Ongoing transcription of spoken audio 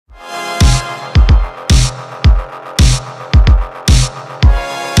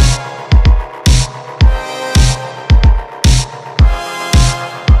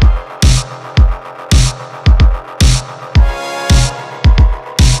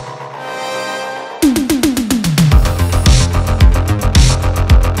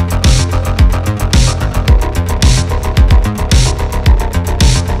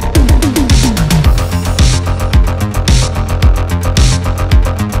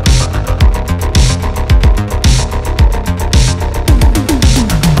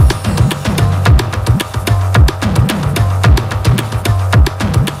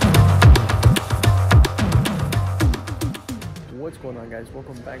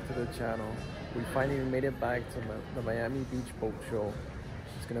welcome back to the channel. We finally made it back to the Miami Beach Boat Show.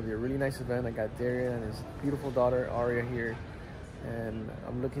 It's gonna be a really nice event. I got Darian and his beautiful daughter Aria here, and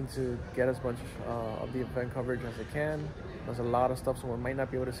I'm looking to get as much of the event coverage as I can. There's a lot of stuff, so we might not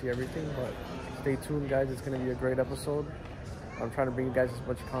be able to see everything, but stay tuned, guys. It's gonna be a great episode. I'm trying to bring you guys as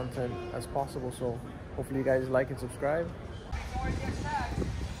much content as possible, so hopefully you guys like and subscribe.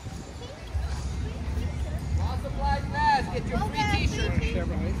 Get your free t-shirt.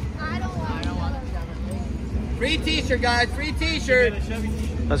 I don't want Free t-shirt, guys. Free t-shirt.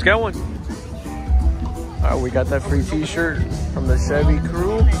 Let's get one. All right, we got that free t-shirt from the Chevy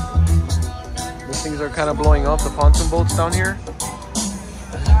crew. These things are kind of blowing up, the pontoon boats down here.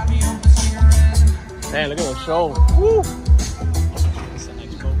 Man, look at the show. Woo!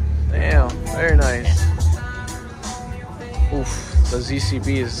 Damn, very nice. Oof, the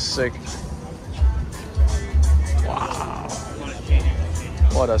ZCB is sick. Wow.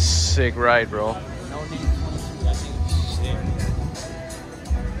 What a sick ride, bro.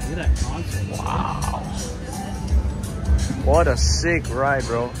 Wow. What a sick ride,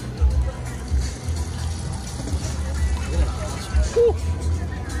 bro. Woo.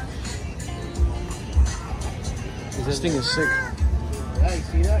 This thing is sick. Yeah, you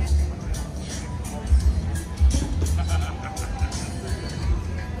see that?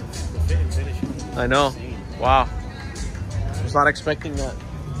 I know. Wow. I was not expecting that.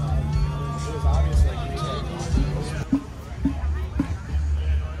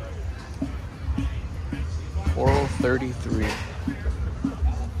 4033.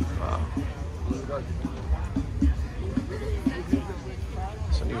 Wow.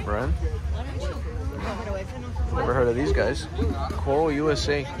 It's a new brand. Never heard of these guys. Coral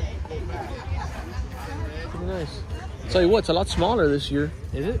USA. Pretty nice. Tell you what, it's a lot smaller this year.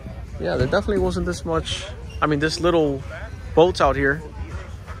 Is it? Yeah, there definitely wasn't this much. I mean, this little boats out here.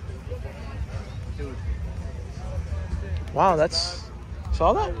 Wow, that's...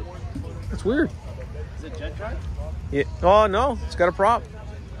 Saw that? That's weird. Is it jet drive? Yeah. Oh, no. It's got a prop.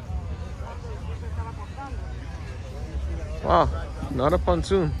 Wow. Not a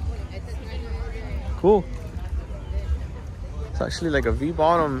pontoon. Cool. It's actually like a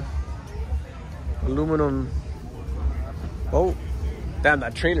V-bottom aluminum boat. Damn,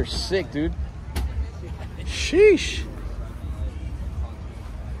 that trailer's sick, dude. Sheesh.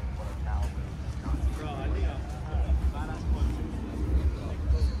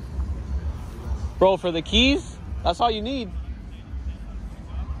 Bro, for the keys, that's all you need.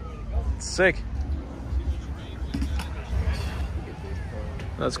 Sick.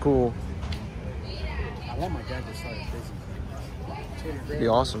 That's cool. I want my dad to start a business. Be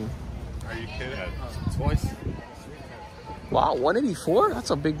awesome. Are you kidding? Twice. Wow, 184?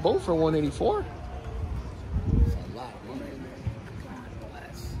 That's a big boat for 184. That's a lot.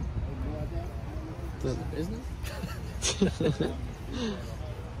 Is it business?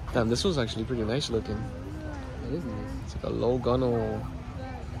 Damn, this one's actually pretty nice looking. It is nice. It's like a low gunnel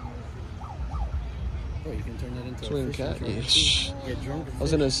Oh, you can turn that into swing a fishing cat. trailer, Yeah, too. shh. Get drunk. I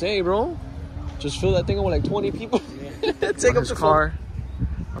was gonna say, bro, just fill that thing up with like 20 people. Yeah. Take up the car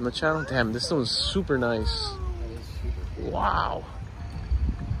on the channel. Damn, this one's super nice. Wow.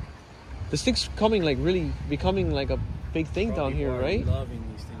 This thing's becoming like a big thing down here, right? Loving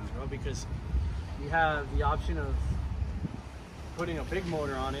these things, bro, because you have the option of putting a big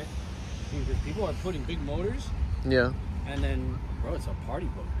motor on it. Because people are putting big motors, Yeah. and then, bro, it's a party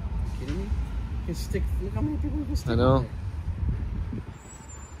boat. Are you kidding me? You can stick. Look how many people you can stick. I know. on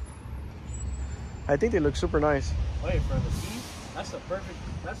I think they look super nice. there. Wait, for the keys, that's the perfect.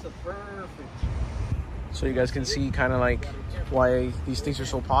 So you guys can see kind of like why these things are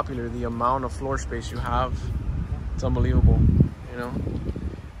so popular. The amount of floor space you have, it's unbelievable. You know,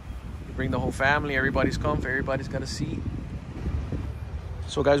 you bring the whole family, everybody's comfy, everybody's got a seat.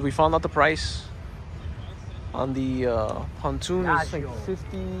 So guys, we found out the price on the pontoon. It's like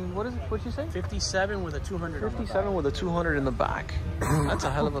 50. What is it? What'd you say? 57 with a 200. 57 with a 200 in the back. That's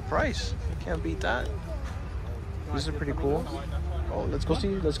a hell of a price. Can't beat that. These are pretty cool. Oh, let's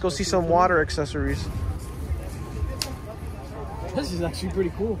go see some water accessories. This is actually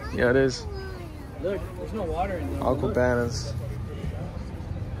pretty cool. Yeah, it is. Look, there's no water in there. Aqua bananas.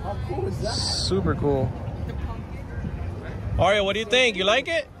 How cool is that? Super cool. Aria, what do you think? You like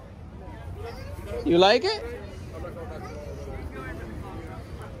it? You like it?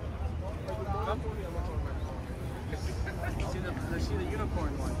 See the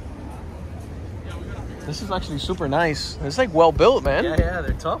unicorn one. This is actually super nice. It's like well built, man. Yeah,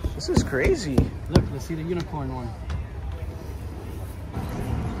 they're tough. This is crazy. Look, let's see the unicorn one.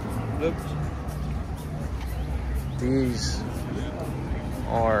 Look. These.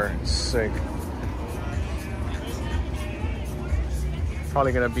 are sick.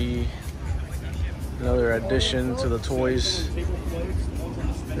 Probably gonna be another addition to the toys.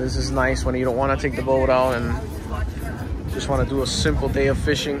 This is nice when you don't want to take the boat out and just want to do a simple day of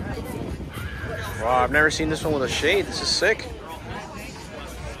fishing. Wow, I've never seen this one with a shade. This is sick.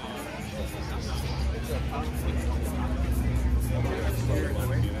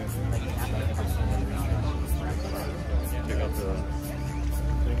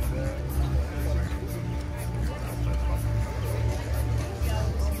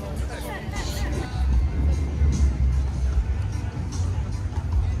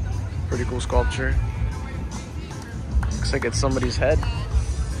 Pretty cool sculpture. Looks like it's somebody's head.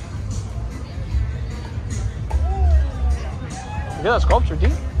 Look at that sculpture,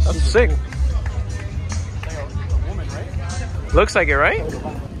 dude. That's sick. Looks like it, right?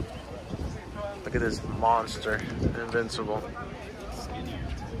 Look at this monster. Invincible.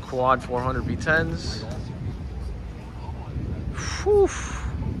 Quad 400 V10s. Whew.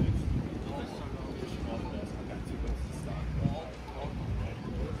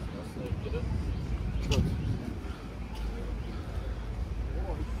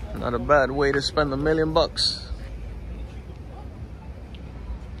 Not a bad way to spend $1 million bucks.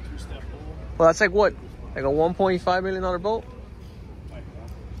 Well, that's like what? Like a $1.5 million boat?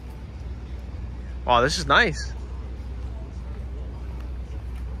 Oh, this is nice.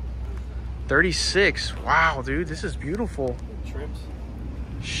 36. Wow, dude, this is beautiful. Trips.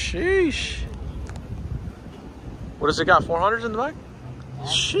 Sheesh. What does it got? 400s in the back?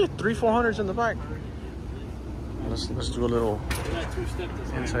 Shit, 3 400s in the back. Let's do a little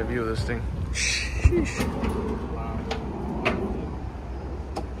inside view of this thing. Sheesh.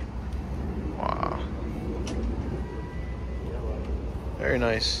 Wow. Very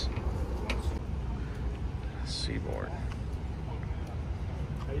nice. Seaboard.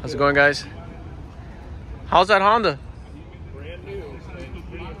 How's it going, guys? How's that Honda? Brand new and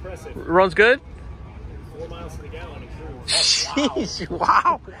pretty impressive. Runs good? 4 miles to the gallon in cruise. Jeez,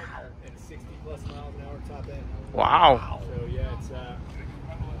 wow. And 60 plus miles an hour top end. Wow. So yeah, it's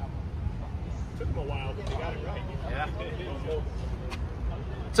took them a while, but they got it right. Yeah.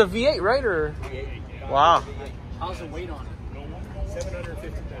 It's a V8, right? Or wow. How's the weight on it?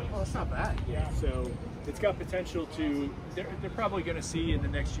 750 pounds. Oh, that's not bad. Yeah. So it's got potential to. They're probably going to see in the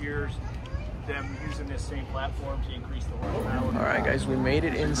next years them using this same platform to increase the horsepower. All right, guys, we made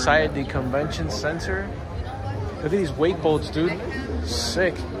it inside the convention center. Look at these wake boats, dude.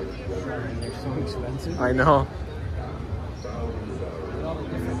 Sick. They're so expensive. I know.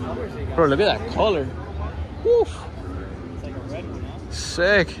 Bro, look at that color. Woof. It's like a red one, huh?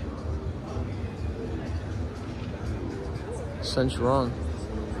 Sick. Centuron.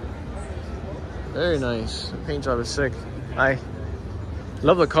 Very nice. The paint job is sick. I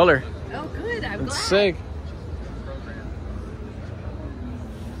love the color. Oh, good. I'm It's glad. sick.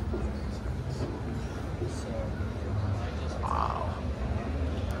 Wow.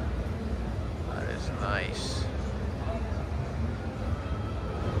 That is nice.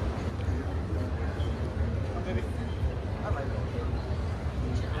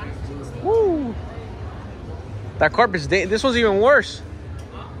 Woo! That carpet's this one's even worse.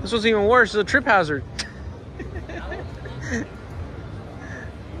 This one's even worse. It's a trip hazard.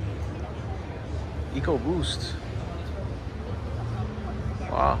 Eco Boost.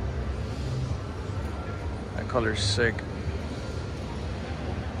 Wow. That color's sick.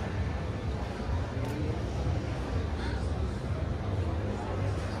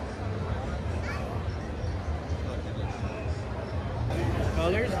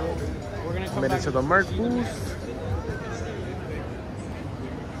 Colors? We're gonna come Made it back to the Merc booth.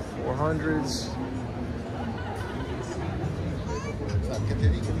 400s.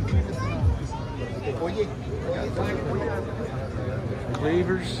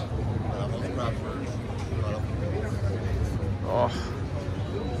 Cleavers. Oh.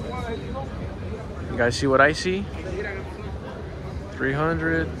 You guys see what I see?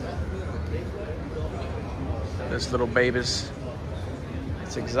 300. This little baby's.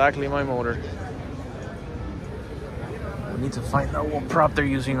 It's exactly my motor. We need to find out what prop they're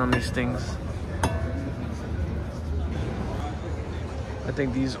using on these things. I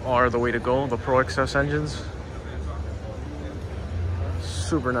think these are the way to go, the Pro XS engines.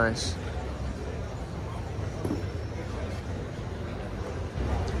 Super nice.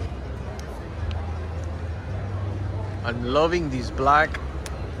 I'm loving these black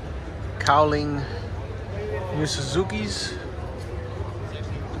cowling new Suzukis.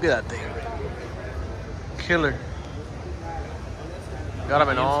 Look at that thing. Killer. Got them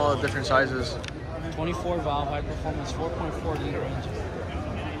in all different sizes. 24 valve, high performance, 4.4 liter engine.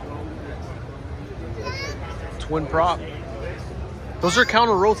 twin prop. Those are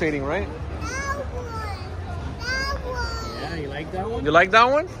counter rotating, right? Yeah, you like that one? You like that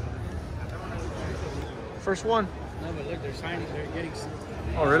one? First one. No, but look, they're signing. They're getting.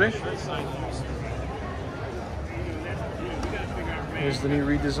 Oh, really? Here's the new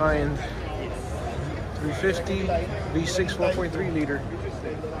redesigned 350 V6 4.3 liter.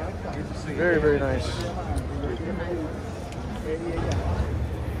 Very, very nice.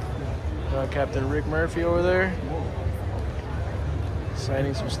 Got Captain Rick Murphy over there,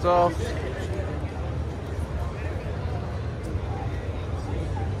 signing some stuff.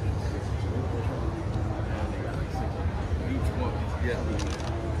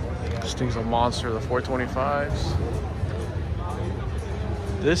 This thing's a monster, the 425s.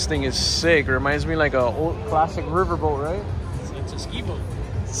 This thing is sick. It reminds me like a old classic riverboat, right? It's a ski boat.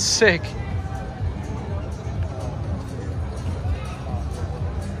 Sick.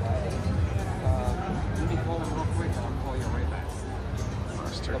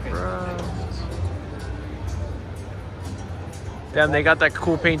 Damn, they got that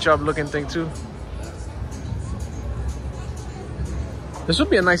cool paint job looking thing too. This would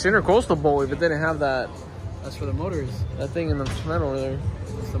be a nice intercoastal boat if it didn't have that. That's for the motors. That thing in the cement over there.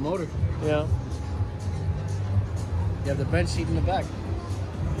 It's the motor. Yeah. You have the bench seat in the back.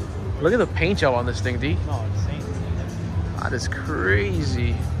 Look at the paint job on this thing, D. No, insane. That is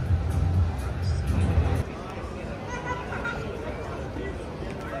crazy.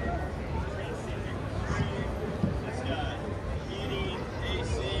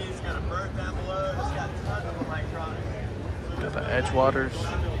 Got the edge waters.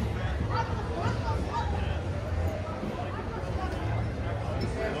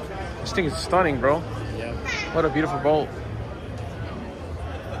 This thing is stunning, bro. Yeah. What a beautiful boat.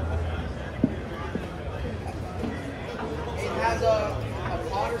 It has a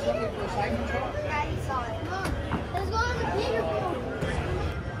pod or something for a cycling truck? Daddy saw it. Look, let's go on the bigger boat.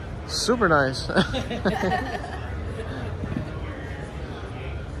 Super nice.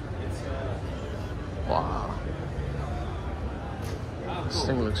 Wow. This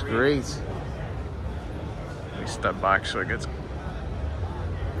thing looks great. Let me step back so it gets.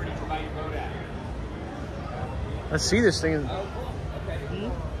 Let's see this thing.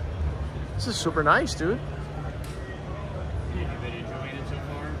 This is super nice, dude.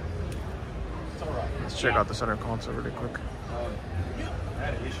 Let's check out the center console really quick.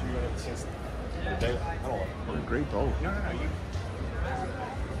 What a great boat.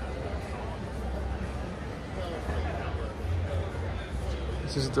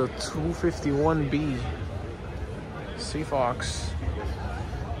 This is the 251B Sea Fox.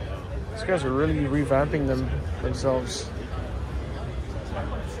 These guys are really revamping themselves.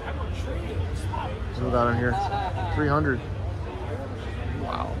 Zoom down in here. 300.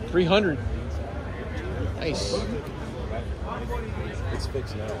 Wow, 300. Nice. It's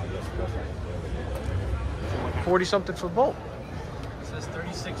fixed now, I guess. 40 something for the boat. It says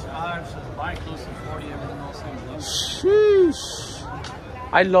 36.5, so it's buying close to 40, everything else seems low. Sheesh.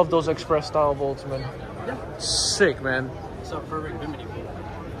 I love those express style bolts, man. Sick, man. It's a perfect Bimini boat.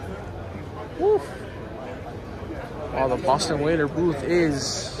 Woof. Wow, the Boston Whaler booth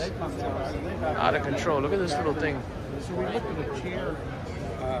is out of control. Look at this little thing. So we looked at a chair.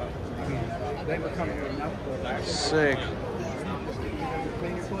 They were coming to enough. Sick.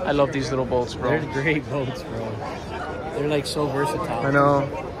 I love these little boats, bro. They're great boats, bro. They're like so versatile. I know.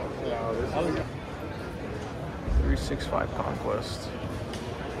 365 Conquest.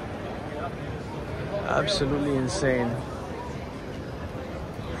 Absolutely insane.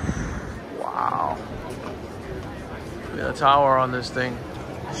 Wow. Look at the tower on this thing.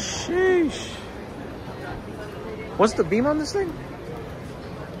 Sheesh. What's the beam on this thing?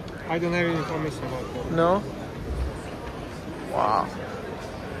 I don't have any information about that. No? Wow.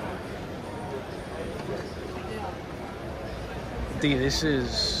 Dude, this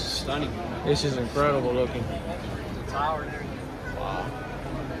is Stunning. This is incredible looking. The tower and everything. Wow.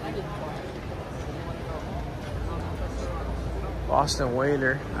 Boston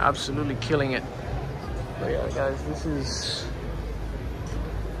Whaler, absolutely killing it. But yeah, guys, this is,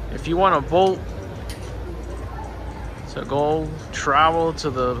 if you want a boat to go travel to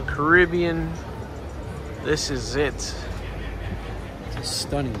the Caribbean, this is it. It's a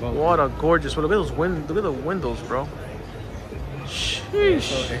stunning boat. What a gorgeous, look at those look at the windows, bro.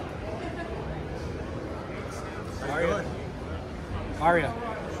 Sheesh. Aria.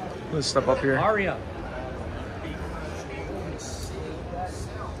 Let's step up here. Aria.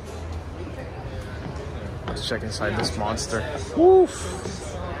 Let's check inside this monster. Woof.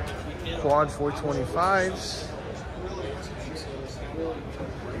 Quad 425s.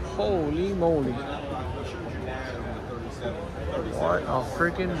 Holy moly. What a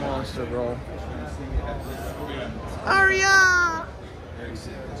freaking monster, bro. Aria!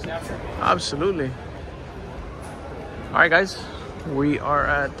 Absolutely. Alright guys, we are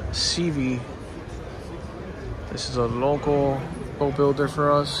at CV. This is a local boat builder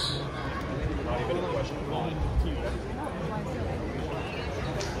for us.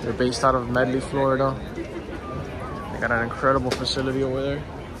 They're based out of Medley, Florida. They got an incredible facility over there.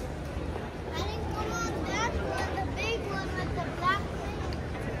 I didn't come on that one, the big one with the black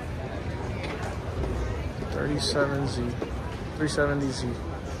thing. 37Z, 370Z.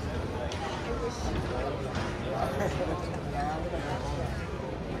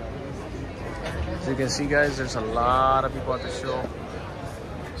 As you can see, guys, there's a lot of people at the show.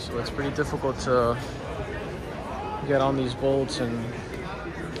 So it's pretty difficult to get on these boats and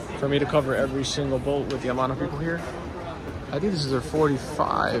for me to cover every single boat with the amount of people here. I think this is their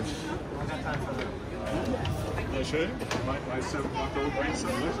 45. Look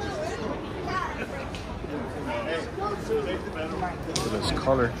at this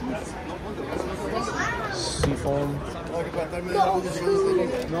color. Seafoam.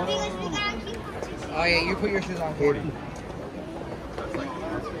 Oh yeah, you put your shoes on. 40.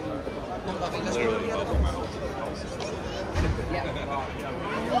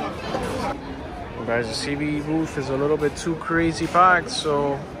 Well, guys, the CV booth is a little bit too crazy packed,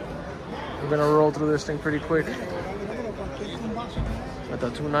 so we're gonna roll through this thing pretty quick. At the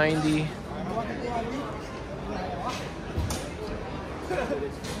 290,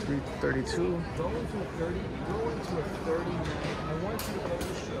 332.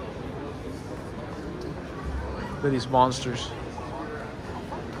 Look at these monsters.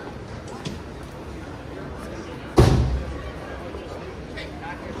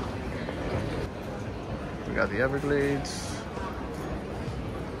 We got the Everglades.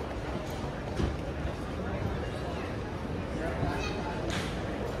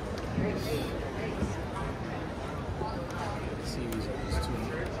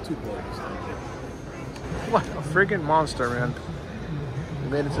 What a freaking monster, man. We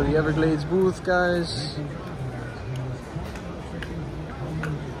made it to the Everglades booth, guys.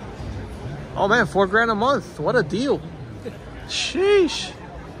 Oh man, $4 grand a month. What a deal. Sheesh.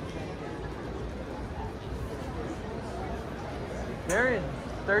 Darian,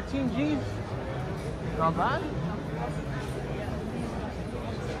 13 G's. Not bad.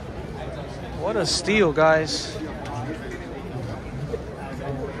 What a steal, guys.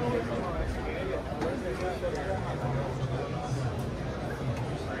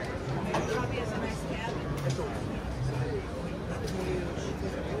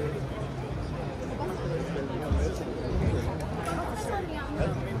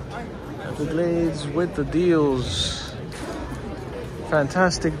 Everglades with the deals.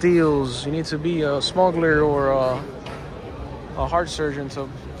 Fantastic deals. You need to be a smuggler or a heart surgeon to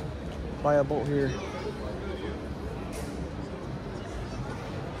buy a boat here.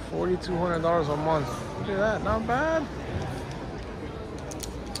 $4,200 a month. Look at that, not bad.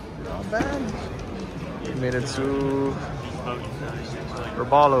 Not bad. We made it to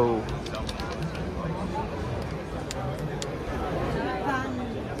Robalo.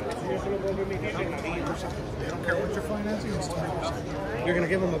 They don't care what you're financing, it's 20%. You're going to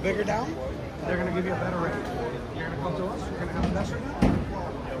give them a bigger down, they're going to give you a better rate. You're going to come to us, you're going to have a lesser down.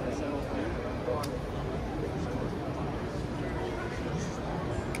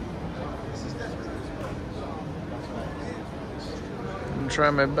 I'm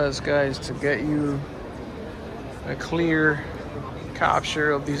trying my best, guys, to get you a clear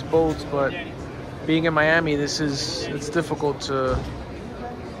capture of these boats, but being in Miami, it's difficult to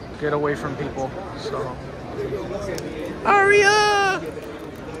get away from people. So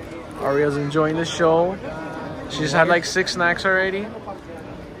Aria's enjoying the show. She's had like 6 snacks already.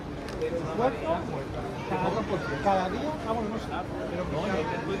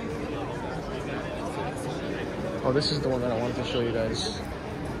 Oh, this is the one that I wanted to show you guys.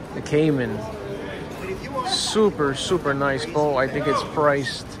 The Cayman. Super, super nice boat. I think it's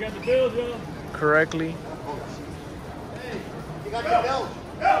priced correctly. You got the bill.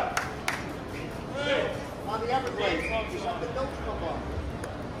 On the Everglades. The bills come on.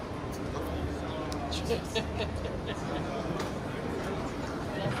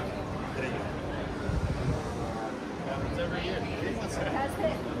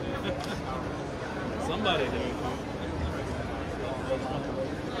 Somebody did.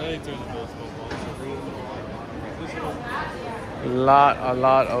 They turned the boat. A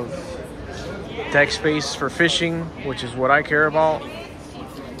lot of deck space for fishing, which is what I care about.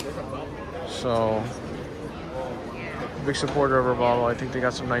 So, big supporter of Robalo. I think they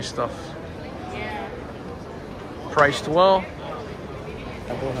got some nice stuff. Priced well.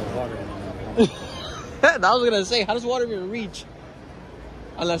 That boat has water in it. I was gonna say, how does water even reach?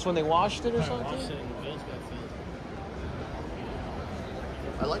 Unless when they washed it or something.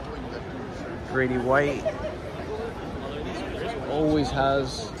 I like the way you guys do this. Grady White always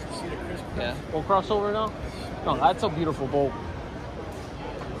has. Yeah, we'll cross over now. No, that's a beautiful boat.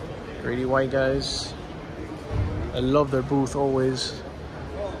 Grady White, guys. I love their booth always.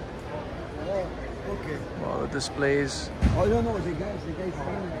 Okay. All the displays. Oh, no, no, the guys.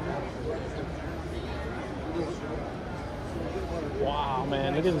 Wow,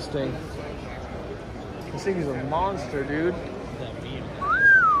 man, look at this thing. This thing is a monster, dude.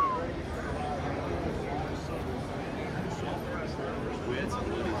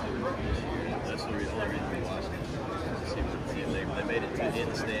 That's the reason we watched it. They made it to the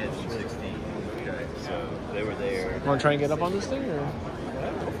end stands in 16. Okay, so they were there. Want to try and get up on this thing, or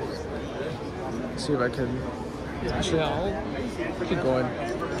see if I can? Actually, I'll keep going.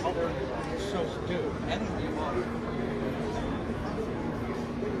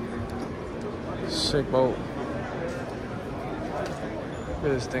 Sick boat. Look at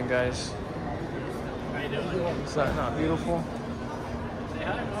this thing, guys. Is that not beautiful?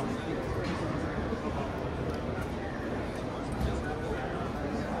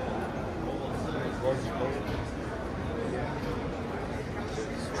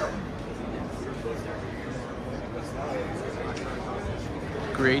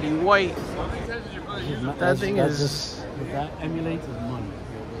 Grady White. That thing is. That emulates his money.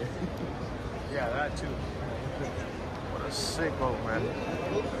 Yeah, that too. What a sick boat, man.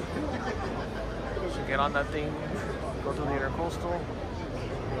 Should get on that thing, go through the intercoastal.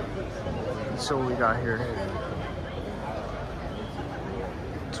 Let's see what we got here.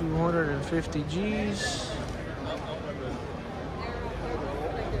 250 G's.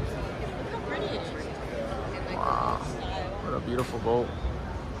 Wow, what a beautiful boat.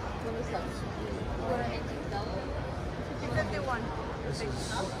 This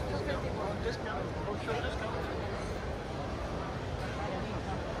is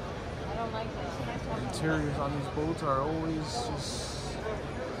interiors on these boats are always just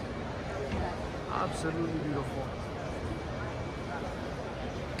absolutely beautiful.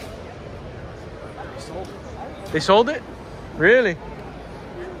 They sold it? Really?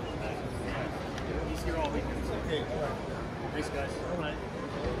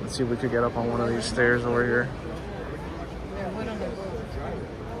 Let's see if we could get up on one of these stairs over here.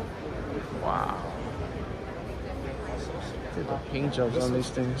 Wow. Look at the paint jobs on these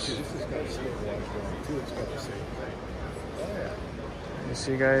things. You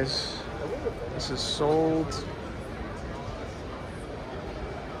see, guys, this is sold.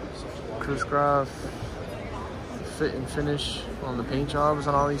 Cruise craft, fit and finish on the paint jobs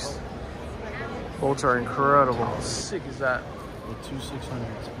on all these boats are incredible. How sick is that? The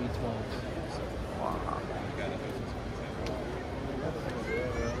 2600 speed 12. Wow.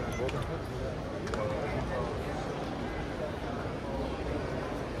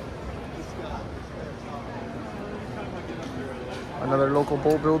 Another local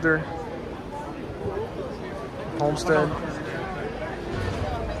boat builder, Homestead,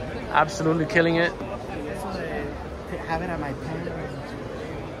 absolutely killing it. Have it at my pen.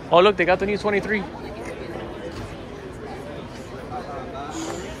 Oh look, they got the new 23.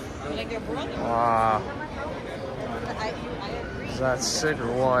 Wow. Is that sick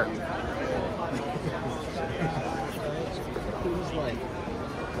or what? He's like,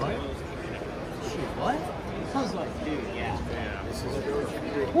 what? Shit, what? I was like, dude, yeah.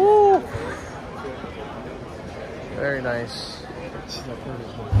 Woo! Very nice.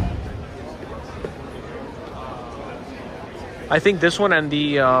 I think this one and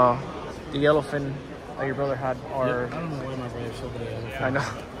the yellowfin that your brother had are. I don't know why my brother sold it. I know.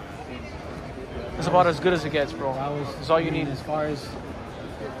 It's about as good as it gets, bro. That was. It's all you need. As far as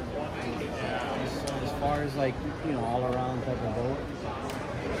like, you know, all around type of boat.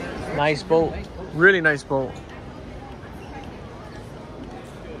 Nice boat. Really nice boat.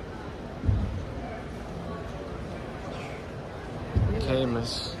 Okay,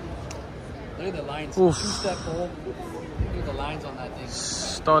 miss. Look at the lines. Oof. 2-step pole. Look at the lines on that thing.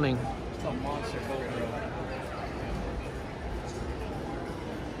 Stunning. It's a monster boat, bro.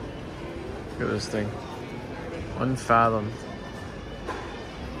 Look at this thing. Unfathomed.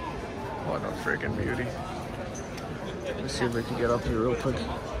 What a freaking beauty. Let's see if we can get up here real quick.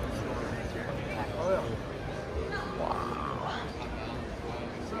 Wow.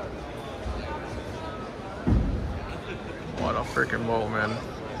 What a freaking boat, man.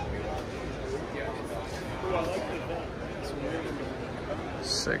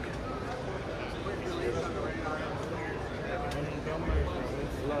 Sick.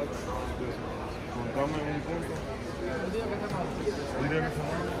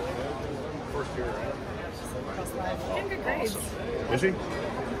 Is he?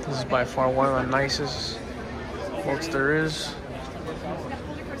 This is by far one of the nicest boats there is.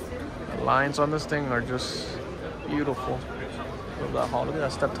 The lines on this thing are just beautiful. Look at that hull. Look at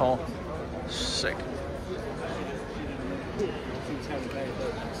that step tall. Sick.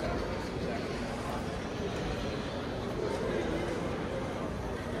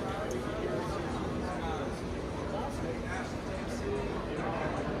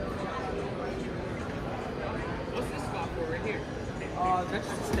 That's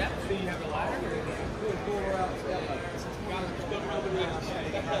just a step. So you have a ladder?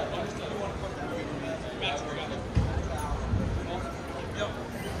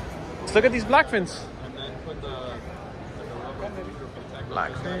 Let's look at these black fins.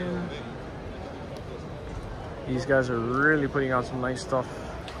 Black fin. These guys are really putting out some nice stuff.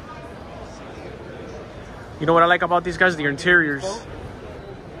 You know what I like about these guys? Their interiors.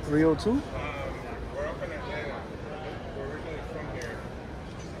 Rio 2?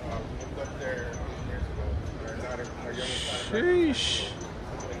 Sheesh.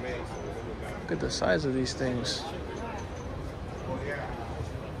 Look at the size of these things.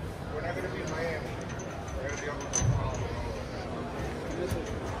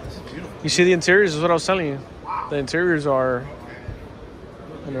 You see the interiors is what I was telling you. The interiors are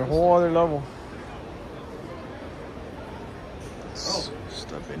on a whole other level.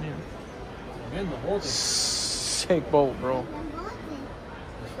 Step in here. Sick boat, bro.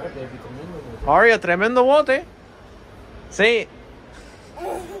 Aria, tremendo bote. Say it.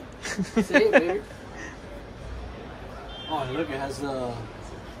 Say it, baby. Oh, look, it has the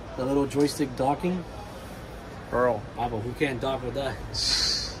little joystick docking. Bro. Ah, but who can't dock with that?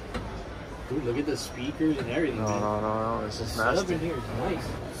 Dude, look at the speakers and everything. No. This is nasty. Setup in here is nice.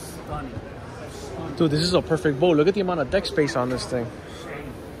 Stunning. Dude, this is a perfect boat. Look at the amount of deck space on this thing.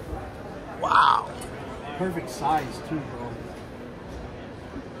 Wow. Perfect size, too, bro.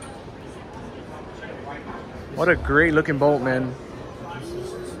 What a great looking boat, man.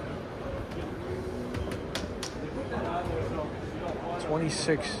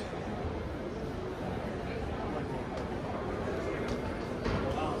 $26.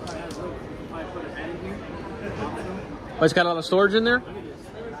 Oh, it's got a lot of storage in there?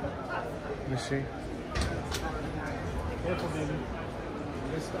 Let me see.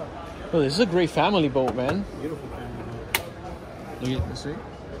 Oh, this is a great family boat, man. Beautiful family boat. Let's see.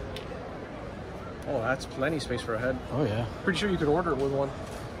 Oh, that's plenty of space for a head. Oh, yeah. Pretty sure you could order it with one.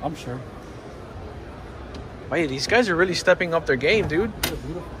 I'm sure. Wait, these guys are really stepping up their game, dude. It's a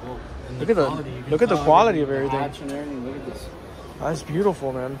beautiful boat. Look at the quality of everything. Look at this. That's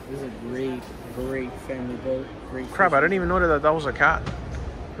beautiful, man. This is a great, great family boat. Great. Crap, I didn't even know that was a cat.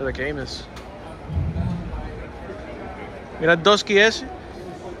 Where the game is. Mira, Dusky ese.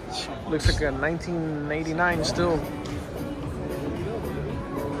 Looks like a 1989 still.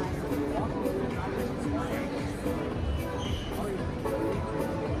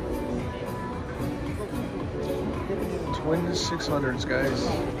 Twin 600s, guys.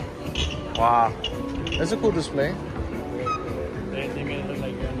 Wow. That's a cool display. They made it look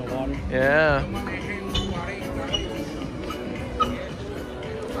like you're in the water. Yeah.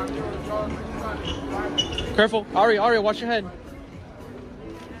 Careful. Aria, watch your head.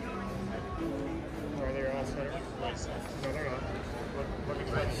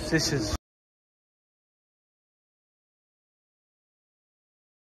 This is...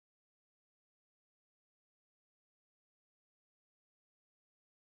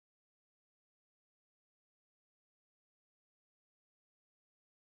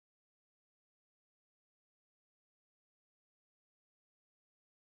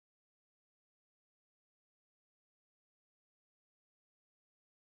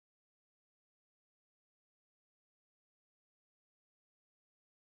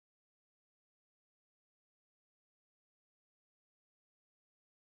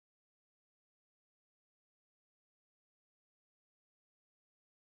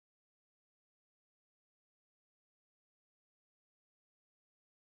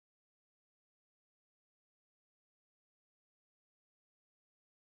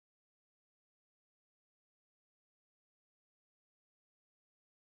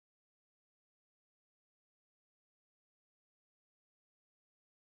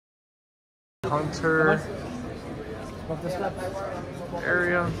 Hunter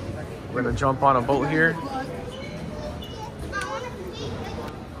area. We're gonna jump on a boat here.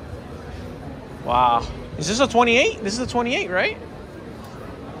 Wow. Is this a 28? This is a 28, right?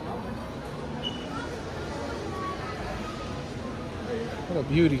 What a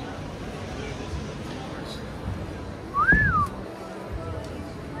beauty.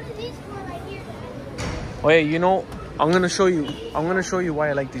 What are these for right here, Dad? Oh yeah, you know, I'm gonna show you why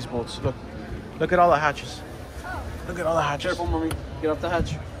I like these boats. Look at all the hatches. Look at all the hatches. Careful, mommy. Get off the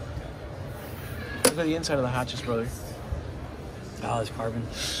hatch. Look at the inside of the hatches, brother. Oh, it's carbon.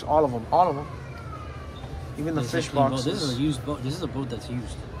 All of them, all of them. Even the It's fish a clean boat. boxes. This is a used boat. This is a boat that's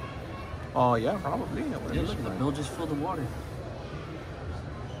used. Oh yeah, probably. Yeah, look at the bill just filled with water.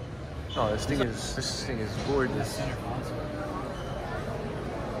 Oh, this thing is gorgeous.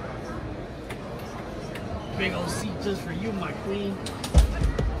 Big old seat just for you, my queen.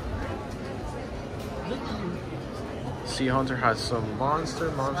 Sea Hunter has some monster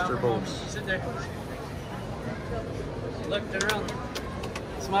boats. Sit there. Look, turn around.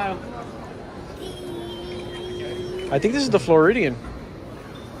 Smile. I think this is the Floridian.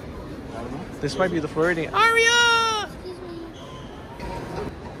 This might be the Floridian. Aria!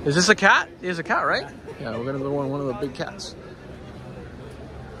 Is this a cat? It's a cat, right? Yeah, we're gonna go on one of the big cats.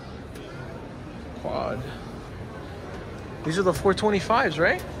 Quad. These are the 425s,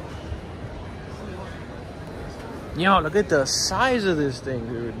 right? Yo, look at the size of this thing,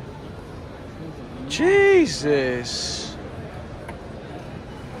 dude. Jesus.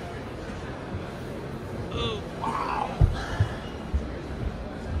 Oh, wow.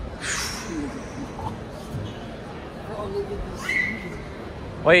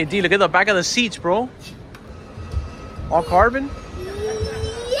 Wait, D, look at the back of the seats, bro. All carbon?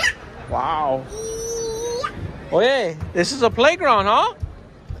 Wow. Oh, yeah. This is a playground, huh?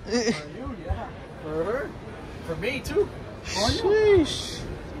 For you, yeah. For her. For me, too. Sheesh.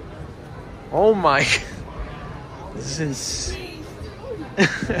 Oh, my. This is...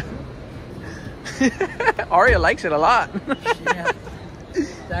 Aria likes it a lot. Yeah.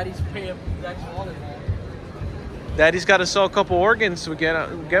 Daddy's paying. Daddy's wallet, man. Daddy's got to sell a couple organs to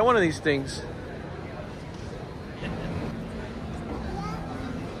get one of these things.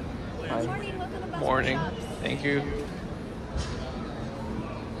 Morning, welcome to Bus Morning. Shops. Thank you.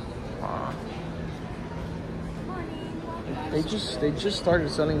 Wow. They just started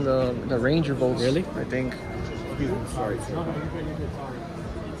selling the Ranger boats. Really? I think. Sorry.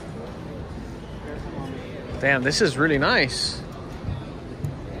 Damn, this is really nice.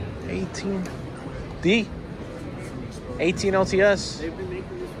 18 D. 18 LTS. They've been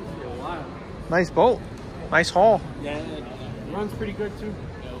making this one for a while. Nice boat. Nice haul. Yeah, it runs pretty good too.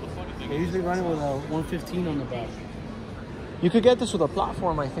 They usually run it with a 115 on the back. You could get this with a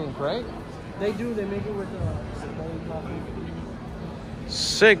platform, I think, right? They do. They make it with a bowling platform.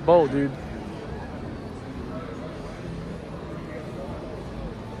 Sick boat, dude.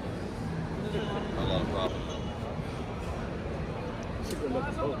 It's a good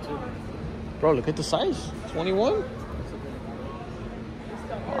looking boat too. Bro, look at the size. 21?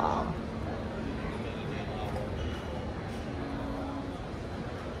 Wow.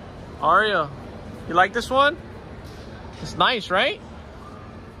 Aria, you like this one? It's nice, right?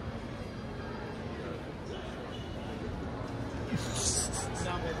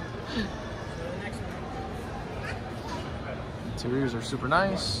 Interiors are super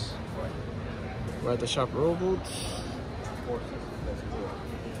nice. We're at the shop rowboats.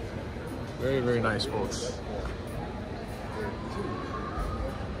 Very, very nice boats.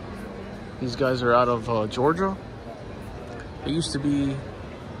 These guys are out of Georgia. They used to be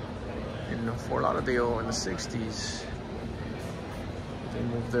in Fort Lauderdale in the 60s. They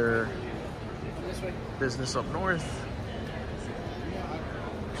moved their business up north.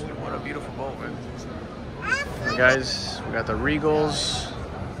 What a beautiful boat, man. Hey guys, we got the Regals.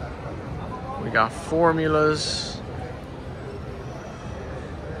 We got Formulas.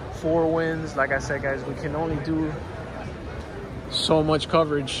 4 Winds. Like I said, guys, we can only do so much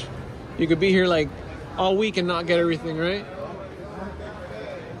coverage. You could be here like all week and not get everything, right?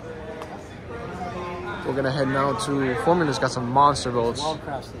 We're gonna head now to Formula's got some monster boats. Look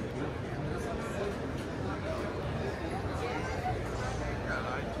at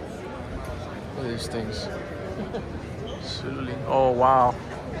these things. Oh wow.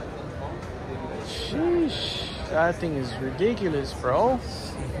 Sheesh. That thing is ridiculous, bro.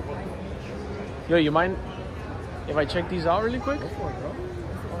 Yo, you mind if I check these out really quick?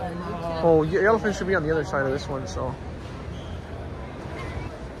 Oh, your elephant should be on the other side of this one, so.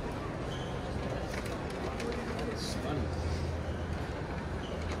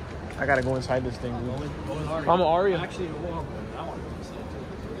 I gotta go inside this thing, dude. I'm an Aria. Actually, I want to see it too.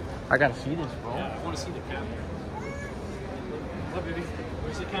 I gotta see this, bro. Yeah, I want to see the cap. What, baby?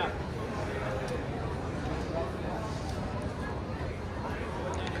 Where's the cap?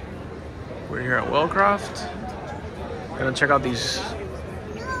 We're here at Wellcroft. Gonna check out these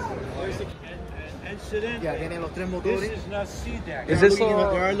sit in. Yeah, tienen los tres This motores. is not CDAC. Is this They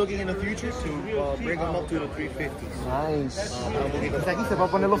are looking in the future to bring them up to the 350s. nice? Pues aquí se va a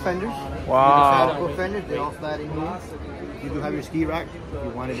poner los fenders. Wow, Los fenders, they all slide in here. You do have your ski rack if you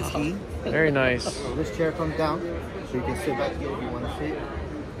wanted to ski. very nice. So this chair comes down, so you can sit back here if you want to sit.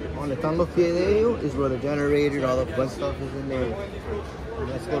 Donde están los pies de ellos is where the generator, all the fun stuff is in there. And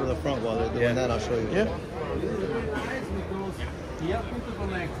let's go to the front while they're doing that. I'll show you. Yeah. You have to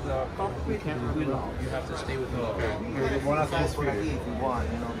connect the cockpit. You can't really lock. You have to stay with the One of those por aquí if you want,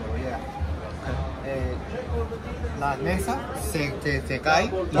 you know, but yeah. La mesa se cae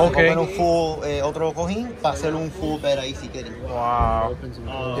y Okay. se pone un full otro cojín para hacer un full bed ahí si quieren. Wow,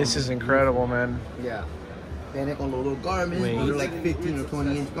 this is incredible, man. Yeah. Viene con los little garments. Wait. They're like 15 or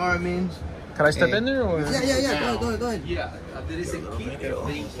 20 inch garments. Can I step in there? Or? Yeah. Go ahead. Yeah, there is a key in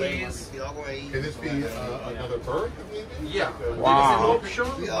case. Can this be another berth? Yeah, Wow. option.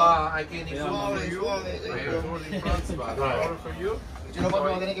 I can inform Suave, you. suave. I have for the front spot. Right. For you. You know what,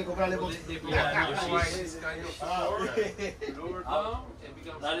 vamos a tener que comprarle They provide this kind of lower down and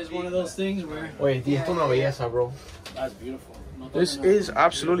becomes. That is one of those things where. Wait, esto es una belleza, bro. That's beautiful. This is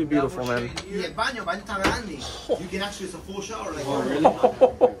absolutely beautiful, man. Y el baño está grande. You can actually, it's a full shower. Like,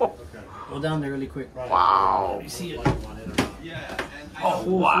 Go down there really quick. Wow. You see it?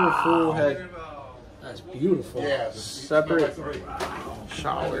 Full head. That's beautiful. Yeah. Separate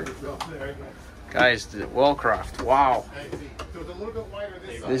shower. Guys, the Wellcraft. Wow. So it's a little bit wider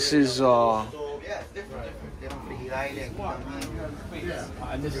this side. This is so, yeah, it's different. Tenemos frigidaire aquí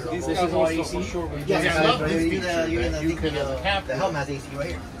también. And this is all AC. Yes, Yeah, I love these you're gonna features. You think can, as a the captain, helmet has AC right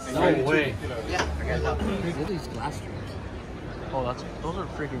here. No way. Yeah, I got helmet. Look at these glass strips. oh, those are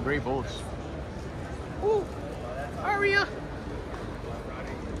freaking great boats. Ooh, Aria.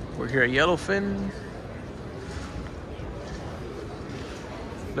 We're here at Yellowfin.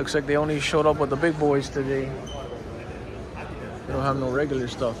 Looks like they only showed up with the big boys today. They don't have no regular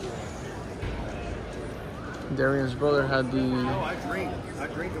stuff. Darian's brother had the I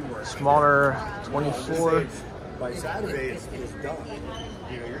drink them work. smaller 24. By Saturday, it's done.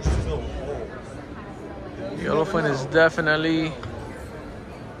 You know, you're still whole. Yellowfin is definitely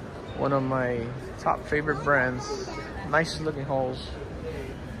one of my top favorite brands. Nice looking hulls.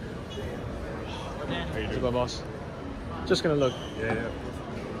 What's up, boss? Just gonna look. Yeah.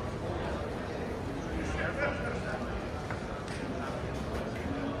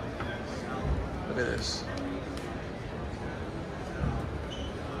 Look at this.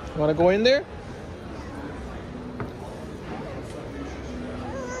 Wanna go in there?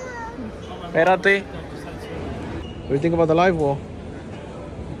 Espérate. What do you think about the live wall?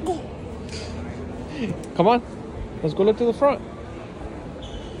 Come on. Let's go look to the front.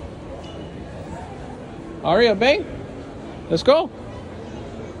 Aria, bang. Let's go.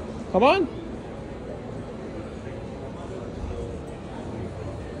 Come on.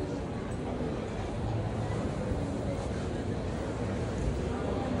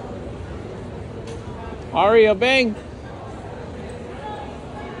 Aria, bang.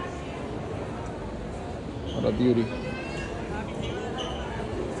 What a beauty.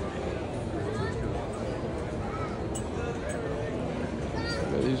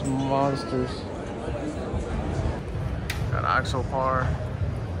 Look at these monsters. Got axle par.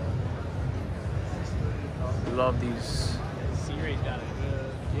 Love these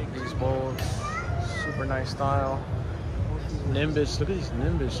bolts. Super nice style. Nimbus. Look at these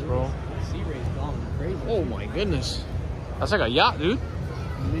Nimbus, bro. Sea Ray's gone crazy. Oh my goodness. That's like a yacht, dude.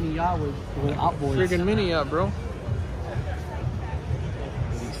 Mini yacht with outboards. Freaking mini yacht, bro.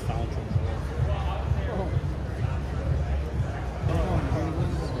 These fountains.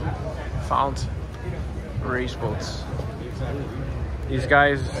 Fount race boats. These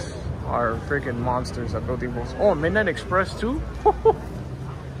guys are freaking monsters at building boats. Oh, Midnight Express too? How did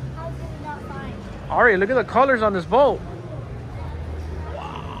we not find? Ari, look at the colors on this boat.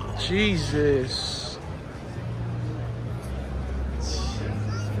 Jesus.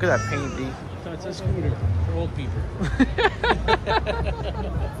 Look at that paint, D. So it's a scooter for old people.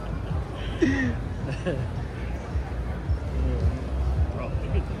 Bro,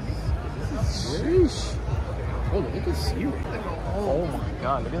 look at this. Sheesh. Oh, look at the Sea Ray. Oh my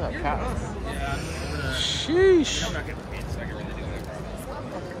god, look at that cat. Sheesh.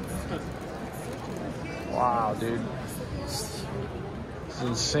 Wow, dude. It's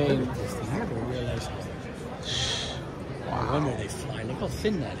insane. I never realized. No wonder they fly. Look how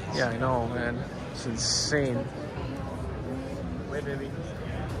thin that is. Yeah, I know, man. It's insane. Wait, baby.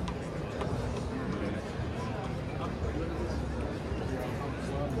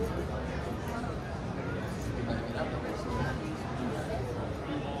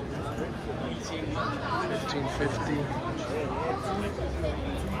 $14.50.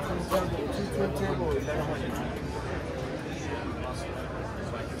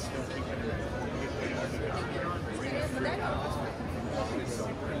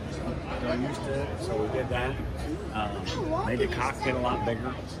 Not used to it, so we did that. Made the cockpit a lot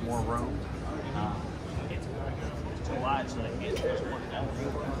bigger, more room. It's too wide, so they can't just work that.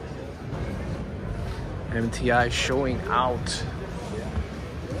 MTI showing out.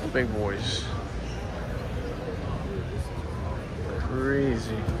 Big boys.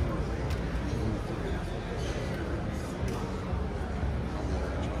 Crazy.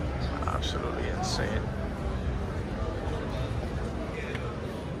 Absolutely insane.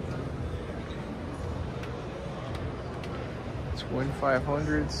 Twin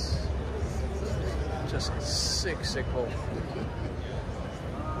 500s. Just sick boat.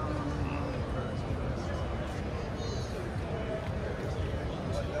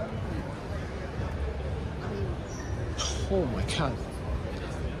 Oh my god.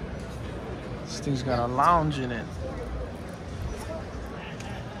 This thing's got a lounge in it.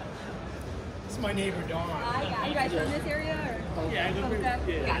 It's my neighbor Dawn. Are you guys from this area? Or? Yeah, I live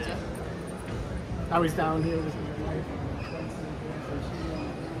here. Yeah. Gotcha. I was down here with my wife.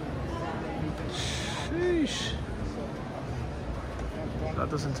 Sheesh. That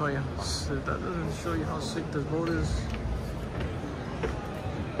doesn't tell you. That doesn't show you how sick this boat is.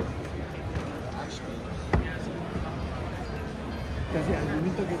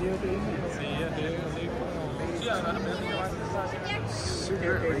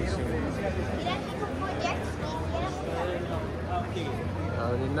 Cigarette racing. I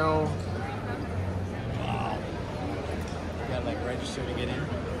already know. Wow. You gotta like register to get in?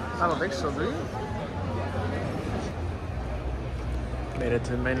 I don't think so, do you? Made it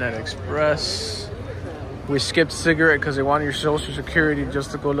to Midnight Express. We skipped cigarette because they wanted your social security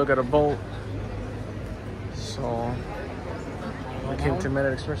just to go look at a boat. So we came to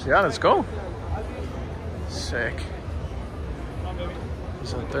Midnight Express. Yeah, let's go. Sick.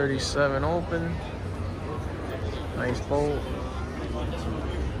 It's a 37 open. Nice boat.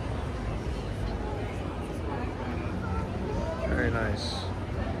 Very nice.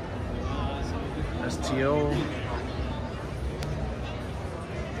 STO.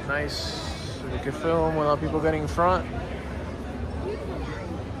 Nice. So you can film without people getting in front.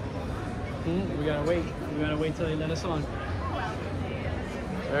 We gotta wait. We gotta wait till they let us on.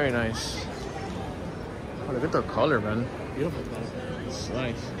 Very nice. Oh, look at the color, man. Beautiful color. It's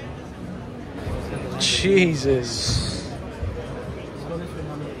nice. Jesus.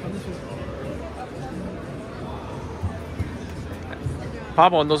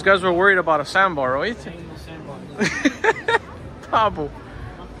 Pablo, and those guys were worried about a sandbar, right? Pablo.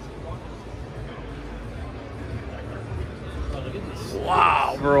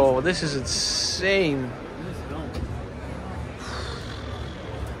 Wow, bro, this is insane.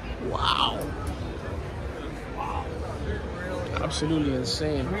 Wow. Absolutely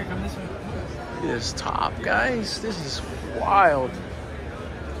insane. Look at this top, guys. This is wild.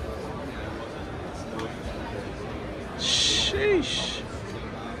 Sheesh.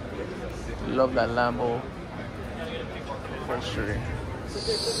 Love that Lambo upholstery.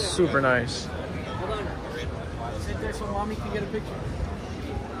 Super nice. Hold on. Sit there so mommy can get a picture.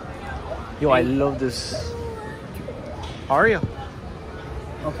 Yo, I love this. Aria.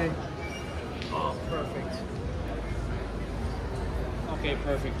 Okay. Oh, perfect. Okay,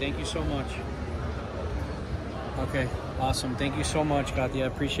 perfect. Thank you so much. Okay, awesome. Thank you so much, Katia. I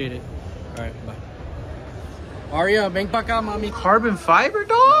appreciate it. All right, bye. Aria, ven pa acá, mami. Carbon fiber,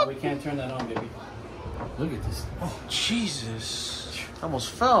 dog? No, we can't turn that on, baby. Look at this. Oh, Jesus. I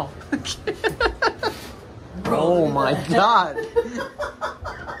almost fell. Oh my God.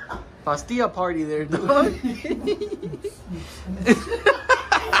 Pastilla party there, dog.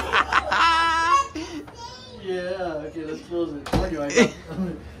 Yeah, okay, let's close it. All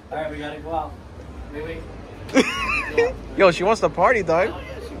right, we gotta go out. Wait. Yo, she wants to party, dog. Oh,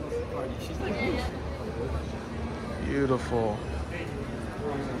 yeah, she wants to party. She's like this. Beautiful.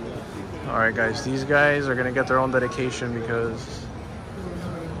 All right, guys. These guys are gonna get their own dedication because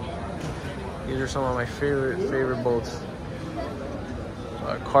these are some of my favorite boats.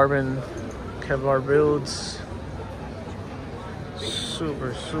 Carbon Kevlar builds.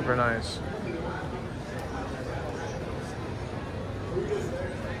 Super nice.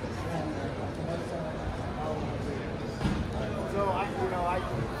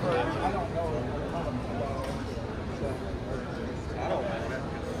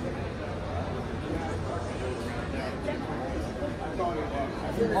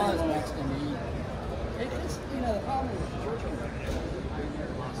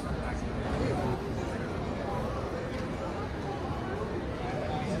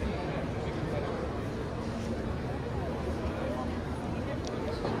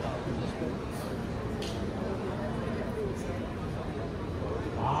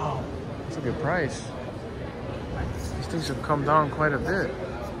 a good price. These things have come down quite a bit.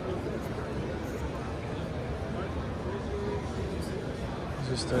 Is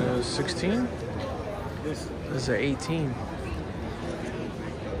this the 16? This is the 18.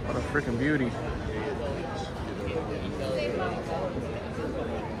 What a freaking beauty.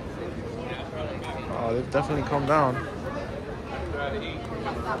 Oh, they've definitely come down.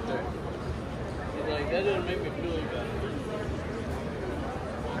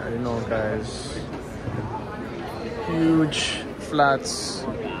 I already know, guys. Huge flats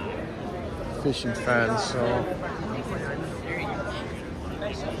fishing fans, so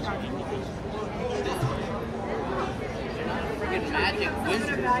Magic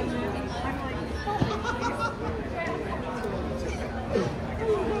wizard.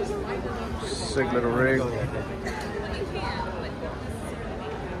 sick little rig.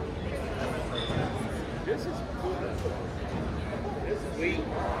 This is cool. Sweet.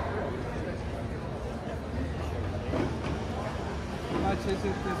 How much is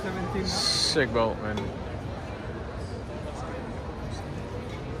it? The 17? Sick boat, man.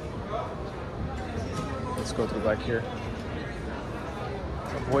 Let's go through back here.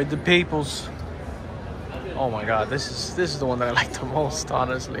 Avoid the peoples. Oh my god, this is the one that I like the most,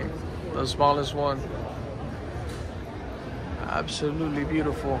 honestly. The smallest one. Absolutely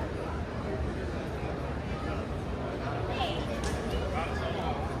beautiful.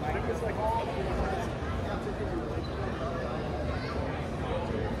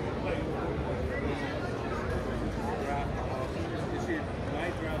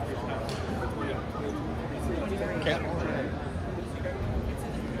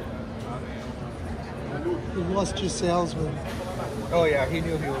 You lost your salesman. Oh yeah, he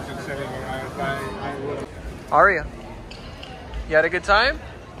knew he was excited. I would. Aria, you had a good time?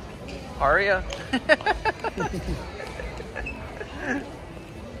 Aria.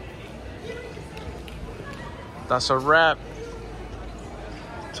 That's a wrap.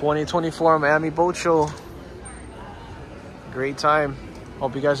 2024 Miami Boat Show. Great time.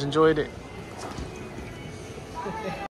 Hope you guys enjoyed it.